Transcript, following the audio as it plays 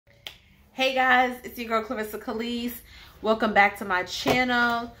Hey guys, it's your girl Clarissa Khalees. Welcome back to my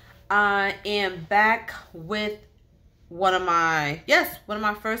channel. I am back with one of my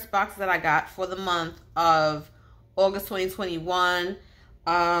first boxes that I got for the month of August 2021.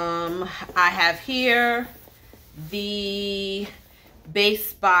 I have here the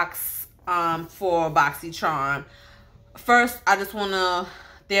base box for Boxycharm. First, I just want to,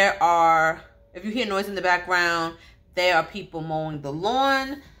 if you hear noise in the background, there are people mowing the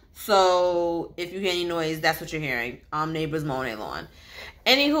lawn. So if you hear any noise, that's what you're hearing. Neighbors mowing their lawn.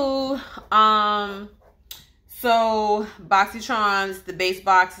 Anywho, so Boxycharm's, the base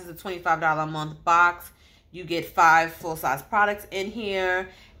box is a $25 a month box. You get 5 full-size products in here,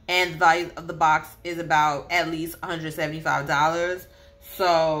 and the value of the box is about at least $175.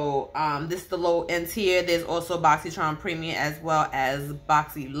 So this is the low end tier. There's also Boxycharm Premium as well as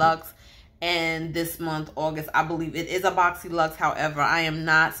Boxy Luxe. And this month, August, I believe it is a Boxy Luxe. However, I am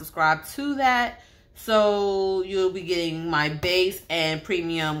not subscribed to that. So you'll be getting my base and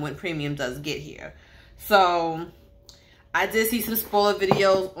premium when premium does get here. So I did see some spoiler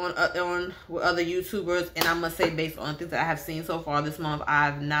videos on with other YouTubers. And I must say, based on things that I have seen so far this month,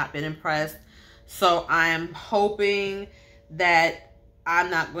 I've not been impressed. So I am hoping that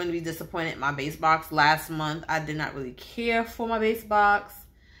I'm not going to be disappointed in my base box. Last month, I did not really care for my base box.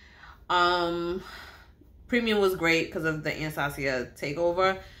 Premium was great because of the Anastasia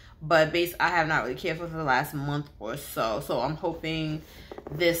takeover, but base I have not really cared for the last month or so. So I'm hoping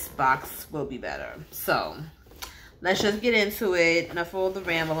this box will be better. So let's just get into it. Enough of the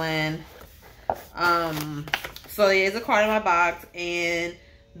rambling. So there's a card in my box, and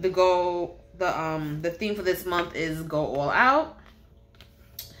the theme for this month is Go All Out.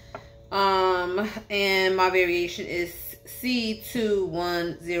 And my variation is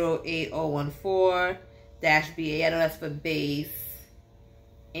C210814-BA. I know that's for base.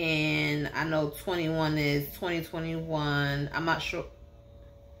 And I know 21 is 2021. I'm not sure.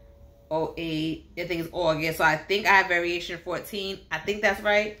 08. I think it's August. So I think I have variation 14. I think that's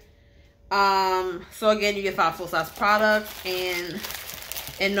right. So again, you get 5 full-size products, and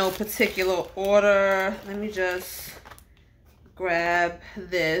in no particular order. Let me just grab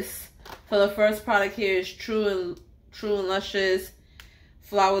this. So the first product here is True and Luscious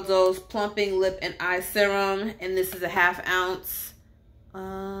Flower Dose Plumping Lip and Eye Serum, and this is a 1/2 ounce.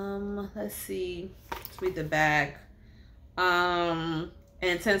 Let's see. Let's read the back. An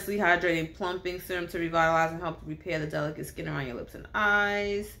intensely hydrating plumping serum to revitalize and help repair the delicate skin around your lips and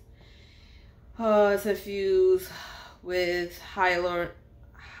eyes. It's infused with hyaluronic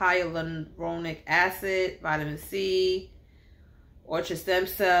acid, vitamin C, orchid stem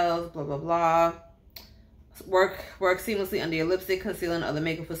cells, blah blah blah. Work seamlessly under your lipstick, concealer, and other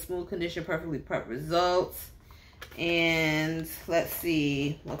makeup for smooth condition, perfectly prepped results. And let's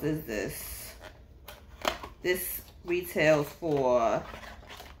see, what is this? This retails for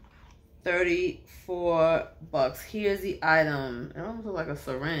 $34. Here's the item. It almost looks like a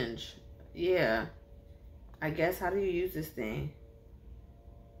syringe. Yeah. I guess, how do you use this thing?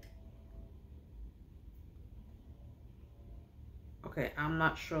 Okay, I'm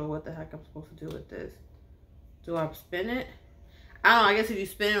not sure what the heck I'm supposed to do with this. Do I spin it? I don't know. I guess if you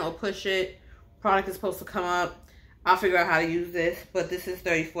spin it or push it, product is supposed to come up. I'll figure out how to use this. But this is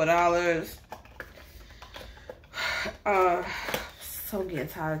 $34. So getting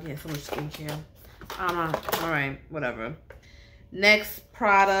tired of getting so much skincare. I don't know. Alright, whatever. Next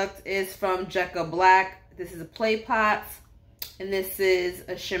product is from Jecca Black. This is a Play Pot. And this is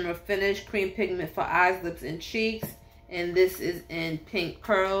a shimmer finish cream pigment for eyes, lips, and cheeks. And this is in Pink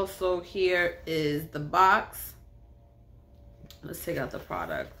Pearl. So here is the box. Let's take out the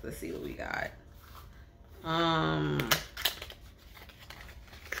product. Let's see what we got. Oh,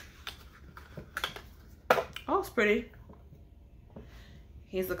 it's pretty.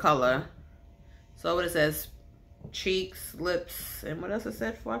 Here's the color. So what it says, cheeks, lips, and what else it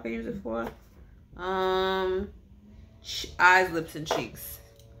said for? I could use it for eyes, lips, and cheeks.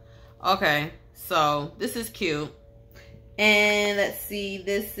 Okay, so this is cute. And let's see,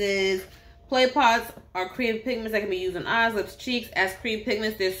 this is Play Pots are cream pigments that can be used on eyes, lips, cheeks. As cream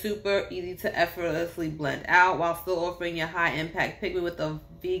pigments, they're super easy to effortlessly blend out while still offering your high impact pigment with a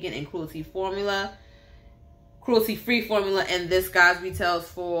vegan and cruelty-free formula. And this, guys, retails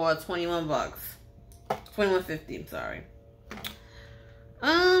for $21. $21.50, I'm sorry.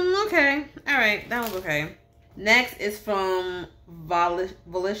 Okay. Alright, that was okay. Next is from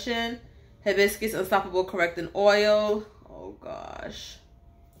Volition Hibiscus Unstoppable Correcting Oil. Oh gosh.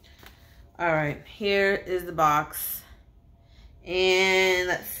 All right, here is the box. And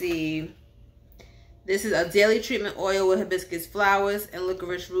let's see. This is a daily treatment oil with hibiscus flowers and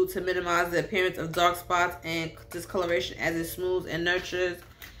licorice root to minimize the appearance of dark spots and discoloration as it smooths and nurtures.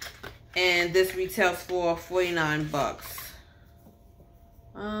 And this retails for 49 bucks.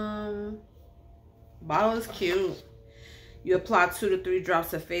 Bottle is cute. You apply 2 to 3 drops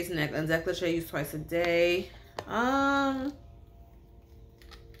to face, neck, and décolleté. Use twice a day. I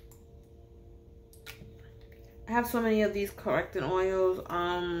have so many of these correcting oils.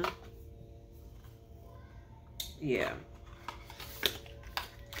 Yeah.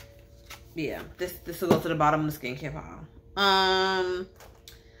 This will go to the bottom of the skincare pile.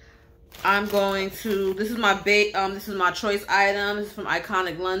 I'm going to, this is my choice item. This is from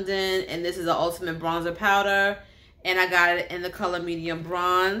Iconic London, and this is an ultimate bronzer powder, and I got it in the color medium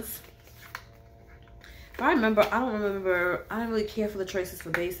bronze. I don't really care for the choices for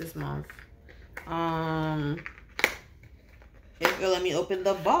base this month. If you'll let me open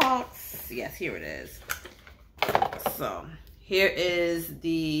the box. Yes, here it is. So here is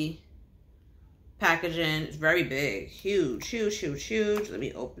the packaging. It's very big, huge. Let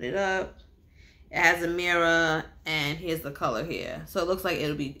me open it up. It has a mirror, and here's the color here. So it looks like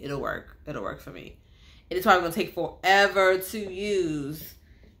it'll work for me. It is probably gonna take forever to use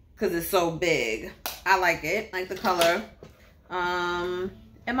because it's so big. I like it, I like the color. And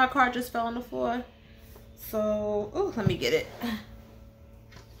my card just fell on the floor. So, oh, let me get it.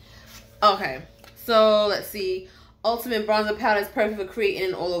 Okay, so let's see. Ultimate bronzer powder is perfect for creating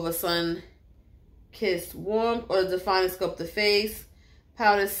an all-over sun-kissed warmth or to define and sculpt the face.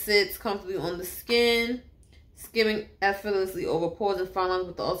 Powder sits comfortably on the skin, skimming effortlessly over pores and fine lines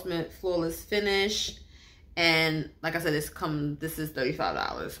with the ultimate flawless finish. And like I said, this is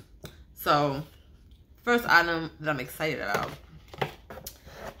 $35. So, first item that I'm excited about.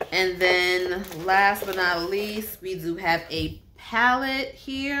 And then last but not least, we do have a palette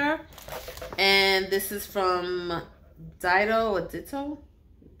here, and this is from Dido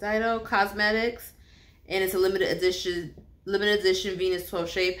Cosmetics, and it's a limited edition Venus 12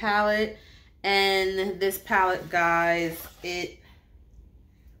 shade palette. And this palette, guys, at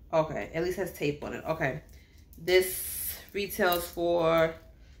least has tape on it. Okay, this retails for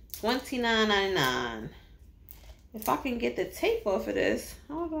 $29.99. If I can get the tape off of this,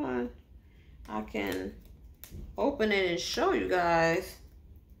 hold on, I can open it and show you guys.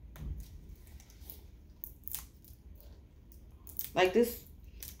 Like this,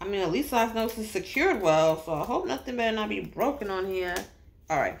 I mean, at least I know it's secured well, so I hope nothing better not be broken on here.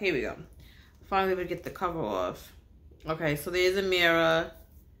 All right, here we go. Finally able to get the cover off. Okay, so there's a mirror,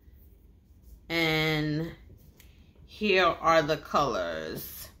 and here are the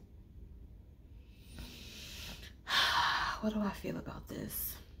colors. What do I feel about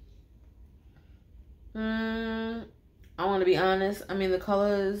this? I want to be honest. I mean, the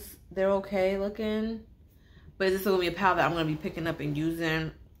colors, they're okay looking. But is this going to be a palette that I'm going to be picking up and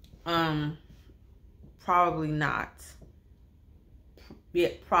using? Probably not. Yeah,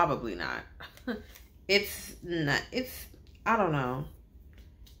 probably not. It's not. I don't know.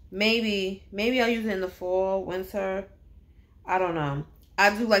 Maybe I'll use it in the fall, winter. I don't know.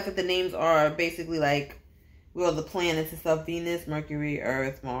 I do like that the names are basically like, well, the planets and stuff: Venus, Mercury,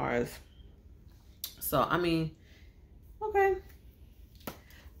 Earth, Mars. So, I mean, okay.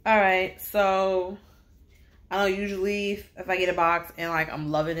 All right. So, I know usually if I get a box and like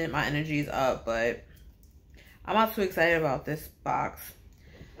I'm loving it, my energy is up, but I'm not too excited about this box.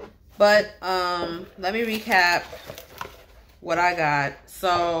 But let me recap what I got.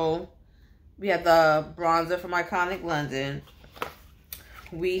 So, we have the bronzer from Iconic London.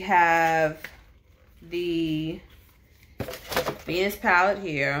 We have the Venus palette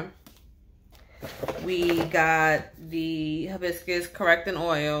here. We got the hibiscus correcting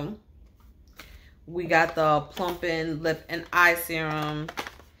oil. We got the plumping lip and eye serum,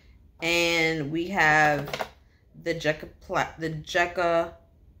 and we have the Jekka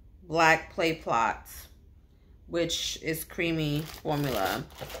Black Play Plots, which is creamy formula.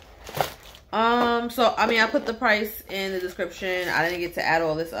 So I mean, I put the price in the description. I didn't get to add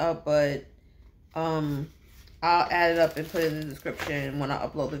all this up, but I'll add it up and put it in the description when I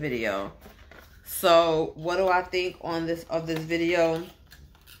upload the video. So what do I think on this video?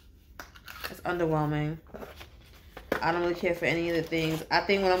 It's underwhelming. I don't really care for any of the things. I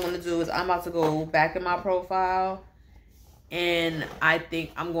think what I'm going to do is I'm about to go back in my profile, and I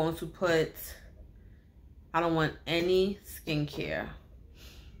think I'm going to put, I don't want any skincare.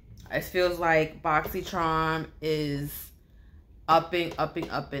 It feels like Boxycharm is upping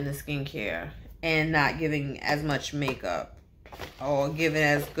the skincare and not giving as much makeup or giving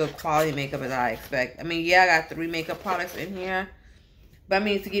as good quality makeup as I expect. I mean, yeah, I got 3 makeup products in here, But I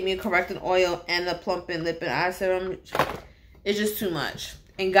mean, to get me a correcting oil and the plumping lip and eye serum, it's just too much.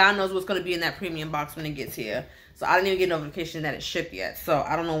 And God knows what's going to be in that premium box when it gets here. So I didn't even get notification that it's shipped yet. So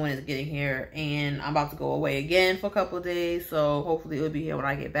I don't know when it's getting here. And I'm about to go away again for a couple of days. So hopefully it'll be here when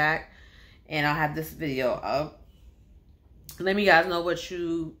I get back. And I'll have this video up. Let me guys know what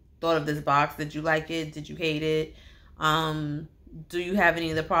you thought of this box. Did you like it? Did you hate it? Do you have any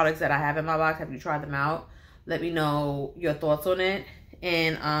of the products that I have in my box? Have you tried them out? Let me know your thoughts on it.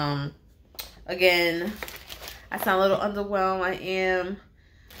 And again, I sound a little underwhelmed. I am.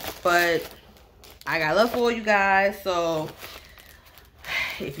 But I got love for all you guys. So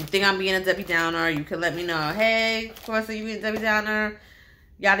if you think I'm being a Debbie Downer, you can let me know. Hey, Clarissa, you being a Debbie Downer?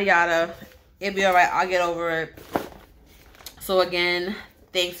 Yada, yada. It'll be alright. I'll get over it. So again,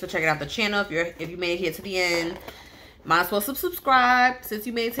 thanks for checking out the channel. If you made it here to the end, might as well subscribe since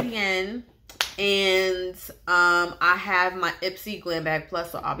you made it to the end. And I have my Ipsy Glam Bag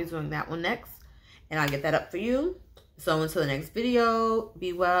Plus, so I'll be doing that one next. And I'll get that up for you. So until the next video,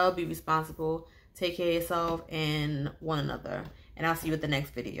 be well, be responsible, take care of yourself and one another. And I'll see you at the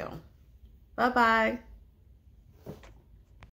next video. Bye-bye.